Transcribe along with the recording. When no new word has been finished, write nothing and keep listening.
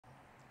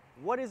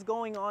What is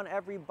going on,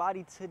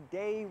 everybody?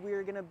 Today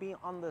we're going to be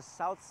on the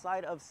south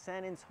side of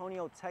San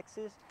Antonio,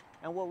 Texas,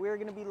 and what we're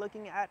going to be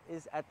looking at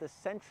is at the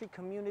Century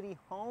Community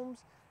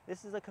Homes.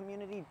 This is a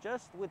community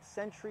just with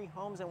Century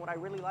Homes, and what I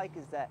really like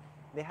is that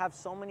they have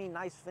so many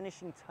nice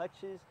finishing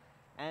touches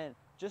and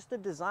just the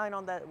design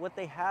on that, what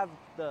they have,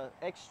 the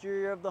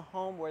exterior of the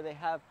home where they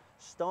have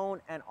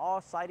stone and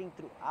all siding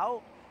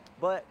throughout.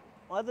 But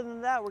other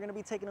than that, we're going to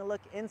be taking a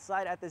look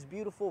inside at this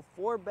beautiful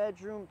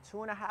 4-bedroom,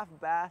 2.5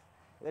 bath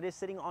that is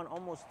sitting on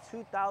almost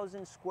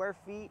 2,000 square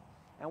feet,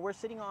 and we're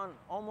sitting on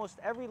almost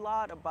every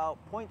lot about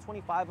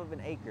 0.25 of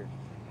an acre.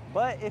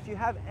 But if you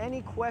have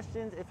any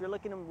questions, if you're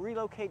looking to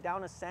relocate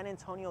down to San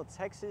Antonio,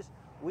 Texas,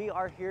 we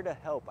are here to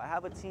help. I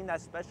have a team that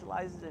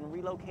specializes in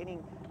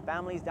relocating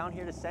families down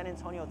here to San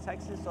Antonio,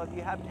 Texas. So if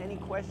you have any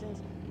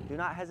questions, do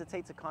not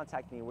hesitate to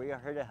contact me. We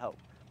are here to help.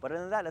 But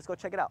other than that, let's go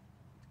check it out.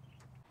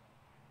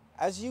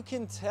 As you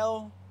can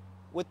tell,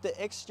 with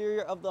the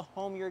exterior of the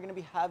home, you're gonna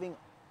be having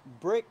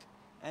brick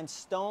and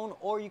stone,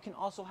 or you can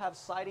also have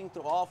siding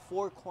through all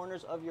 4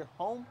 corners of your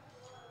home.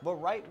 But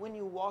right when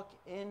you walk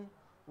in,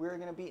 we're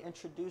gonna be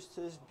introduced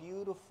to this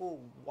beautiful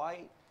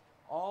white,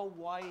 all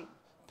white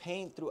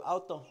paint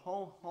throughout the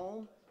whole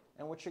home.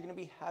 And what you're gonna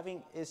be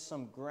having is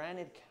some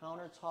granite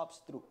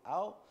countertops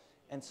throughout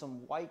and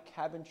some white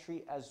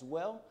cabinetry as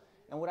well.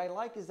 And what I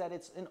like is that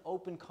it's an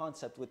open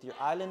concept with your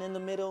island in the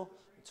middle,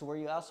 to where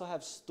you also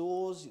have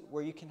stools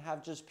where you can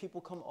have just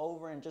people come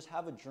over and just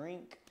have a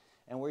drink,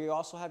 and where you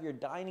also have your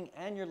dining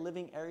and your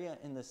living area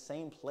in the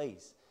same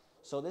place.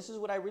 So this is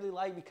what I really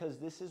like, because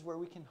this is where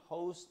we can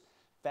host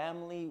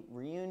family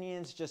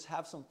reunions, just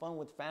have some fun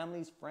with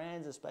families,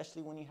 friends,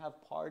 especially when you have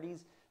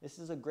parties. This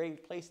is a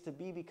great place to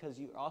be because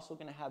you're also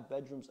gonna have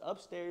bedrooms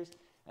upstairs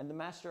and the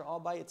master all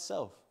by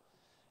itself.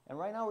 And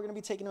right now we're gonna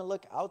be taking a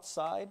look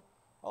outside.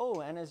 Oh,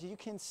 and as you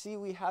can see,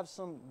 we have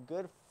some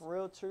good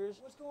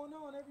realtors. What's going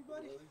on,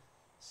 everybody?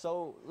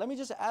 So let me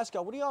just ask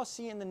y'all, what do y'all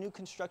see in the new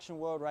construction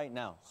world right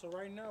now? So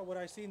right now, what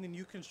I see in the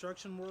new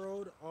construction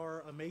world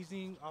are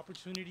amazing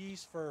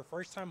opportunities for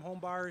first-time home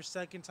buyers,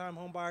 second-time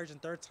home buyers,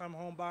 and third-time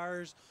home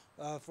buyers.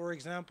 For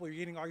example, you're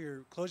getting all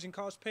your closing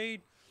costs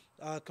paid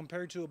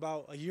compared to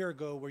about a year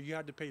ago, where you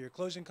had to pay your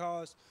closing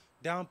costs,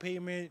 down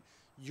payment.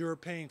 You're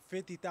paying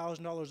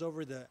 $50,000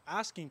 over the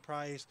asking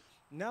price.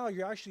 Now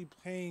you're actually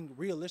paying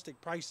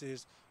realistic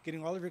prices,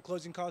 getting all of your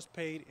closing costs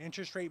paid,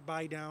 interest rate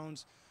buy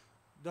downs,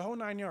 the whole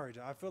 9 yards.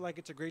 I feel like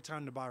it's a great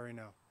time to buy right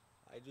now.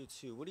 I do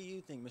too. What do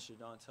you think, Mr.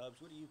 Don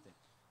Tubbs? What do you think?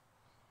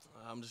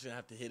 I'm just gonna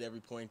have to hit every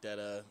point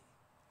that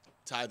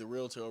Ty the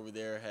realtor over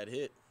there had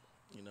hit.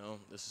 You know,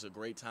 this is a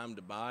great time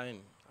to buy, and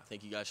I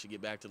think you guys should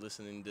get back to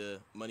listening to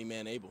Money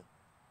Man Abel.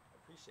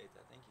 I appreciate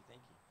that. Thank you.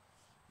 Thank you.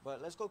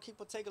 But let's go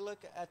take a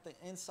look at the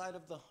inside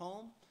of the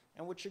home.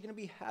 And what you're going to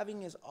be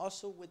having is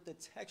also with the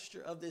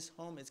texture of this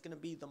home, it's going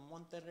to be the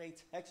Monterrey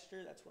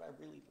texture. That's what I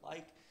really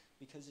like,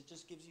 because it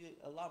just gives you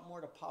a lot more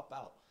to pop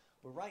out.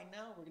 But right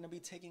now, we're going to be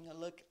taking a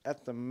look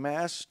at the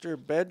master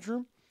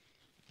bedroom.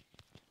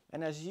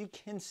 And as you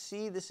can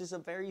see, this is a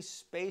very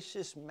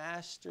spacious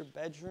master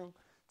bedroom,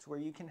 to where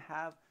you can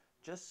have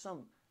just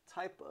some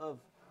type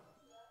of,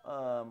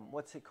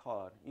 what's it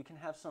called? You can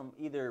have some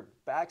either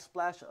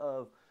backsplash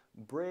of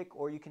brick,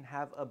 or you can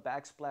have a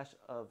backsplash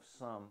of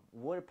some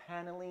wood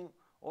paneling,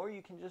 or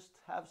you can just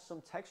have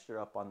some texture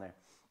up on there.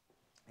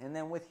 And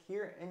then with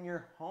here in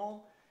your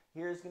home,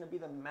 here is going to be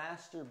the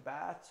master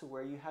bath, to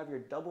where you have your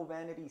double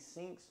vanity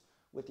sinks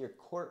with your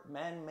quart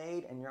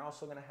man-made, and you're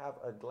also going to have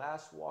a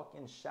glass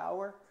walk-in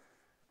shower.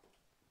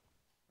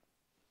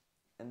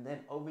 And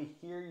then over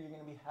here, you're going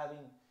to be having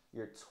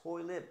your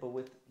toilet, but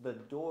with the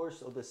door,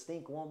 so the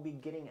stink won't be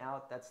getting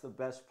out. That's the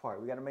best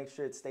part. We got to make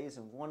sure it stays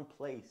in one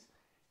place.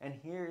 And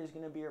here is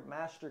going to be your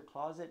master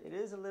closet. It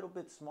is a little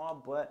bit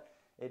small, but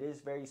it is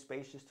very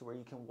spacious, to where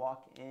you can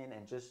walk in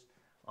and just,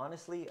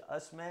 honestly,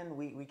 us men,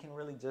 we can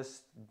really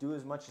just do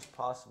as much as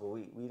possible.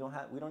 We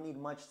don't need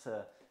much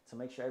to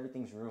make sure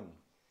everything's roomy.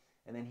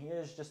 And then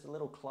here's just a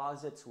little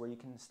closet, to where you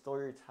can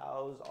store your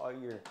towels, all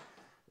your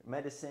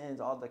medicines,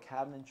 all the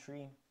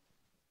cabinetry.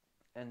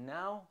 And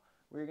now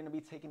we're going to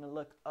be taking a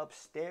look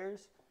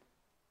upstairs,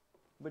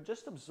 but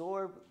just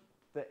absorb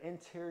the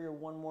interior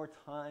one more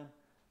time.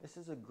 This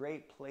is a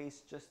great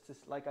place just to,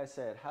 like I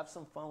said, have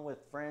some fun with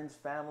friends,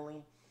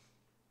 family.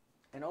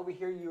 And over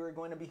here, you are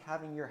going to be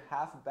having your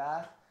half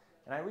bath.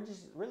 And I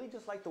really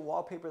just like the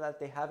wallpaper that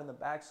they have in the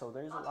back. So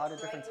there's a lot of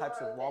different types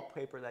of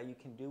wallpaper that you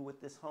can do with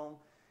this home.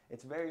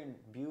 It's very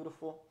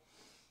beautiful.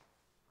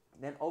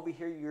 Then over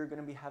here, you're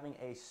going to be having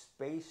a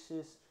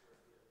spacious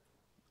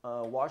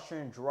washer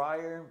and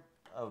dryer,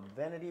 a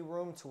vanity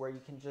room, to where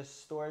you can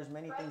just store as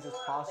many things as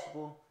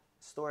possible.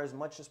 Store as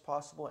much as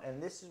possible.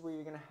 And this is where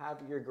you're going to have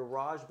your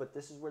garage, but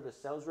this is where the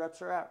sales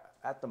reps are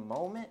at the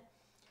moment.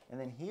 And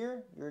then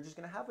here, you're just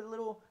going to have a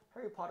little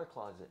Harry Potter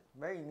closet.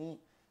 Very neat,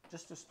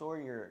 just to store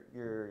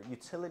your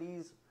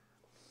utilities.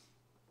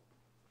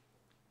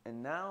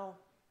 And now,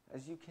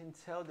 as you can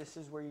tell, this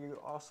is where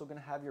you're also going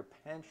to have your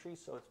pantry.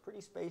 So it's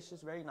pretty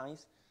spacious, very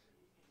nice.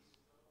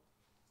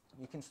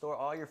 You can store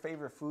all your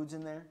favorite foods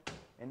in there.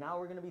 And now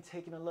we're gonna be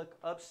taking a look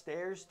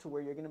upstairs to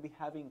where you're gonna be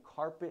having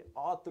carpet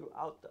all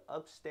throughout the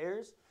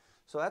upstairs.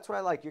 So that's what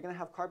I like. You're gonna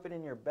have carpet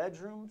in your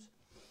bedrooms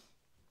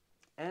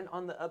and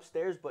on the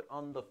upstairs, but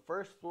on the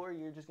first floor,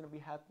 you're just gonna be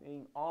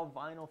having all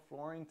vinyl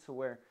flooring to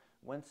where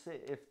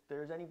if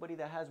there's anybody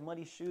that has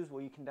muddy shoes,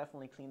 well, you can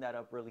definitely clean that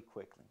up really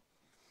quickly.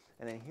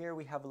 And then here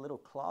we have a little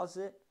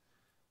closet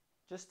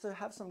just to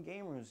have some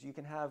game rooms. You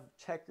can have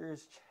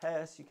checkers,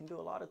 chess. You can do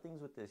a lot of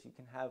things with this. You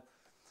can have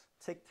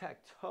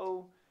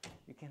tic-tac-toe.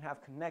 You can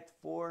have Connect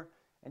Four.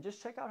 And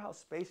just check out how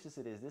spacious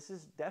it is. This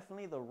is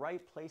definitely the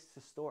right place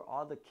to store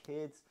all the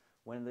kids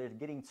when they're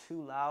getting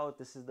too loud.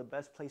 This is the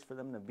best place for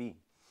them to be.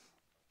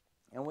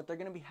 And what they're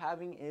going to be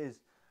having is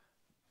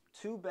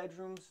 2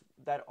 bedrooms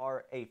that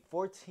are a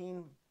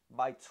 14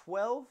 by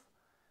 12.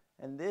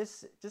 And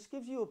this just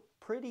gives you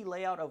a pretty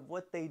layout of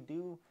what they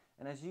do.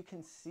 And as you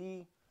can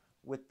see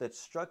with the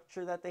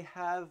structure that they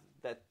have,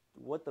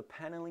 what the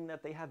paneling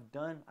that they have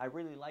done, I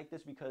really like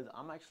this because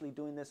I'm actually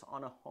doing this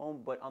on a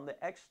home, but on the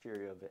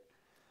exterior of it.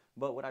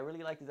 But what I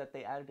really like is that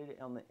they added it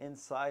on the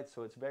inside,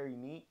 so it's very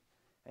neat.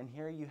 And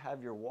here you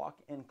have your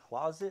walk-in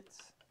closets.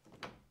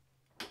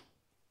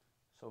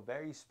 So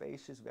very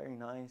spacious, very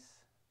nice.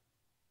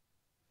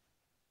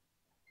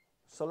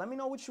 So let me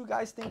know what you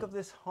guys think of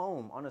this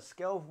home. On a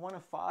scale of 1 to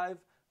 5,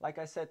 like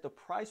I said, the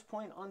price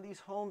point on these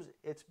homes,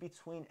 it's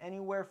between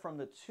anywhere from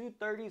the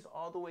 230s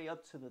all the way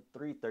up to the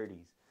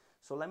 330s.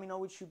 So let me know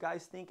what you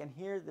guys think. And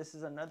here, this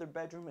is another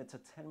bedroom. It's a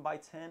 10 by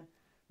 10.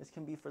 This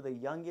can be for the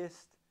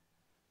youngest.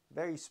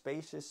 Very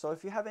spacious. So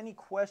if you have any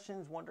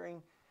questions,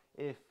 wondering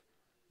if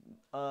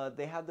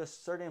they have the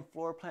certain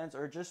floor plans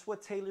or just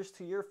what tailors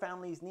to your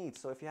family's needs.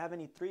 So if you have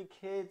any 3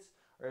 kids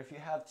or if you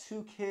have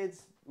 2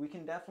 kids, we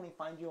can definitely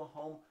find you a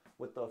home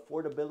with the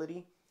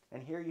affordability.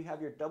 And here you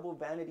have your double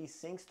vanity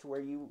sinks to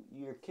where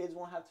your kids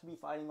won't have to be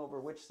fighting over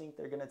which sink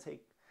they're going to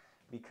take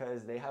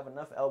because they have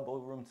enough elbow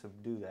room to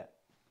do that.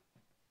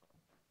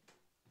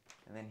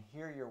 And then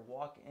here your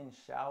walk-in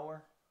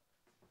shower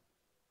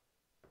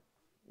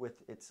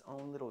with its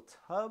own little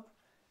tub.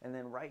 And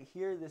then right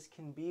here, this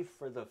can be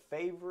for the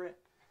favorite.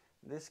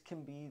 This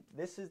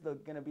is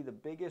gonna be the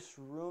biggest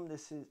room.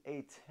 This is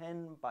a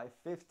 10 by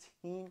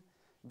 15,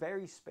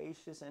 very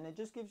spacious. And it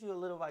just gives you a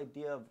little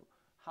idea of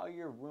how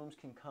your rooms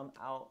can come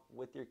out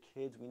with your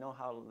kids. We know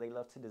how they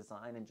love to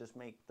design and just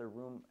make the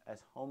room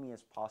as homey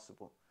as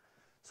possible.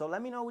 So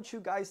let me know what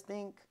you guys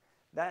think.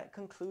 That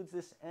concludes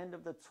this end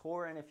of the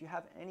tour. And if you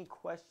have any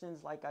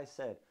questions, like I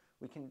said,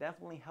 we can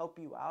definitely help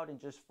you out in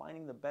just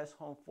finding the best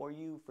home for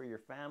you, for your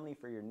family,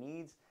 for your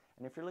needs.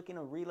 And if you're looking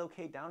to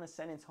relocate down to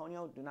San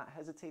Antonio, do not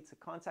hesitate to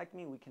contact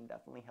me. We can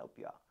definitely help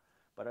you out.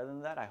 But other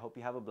than that, I hope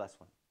you have a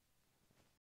blessed one.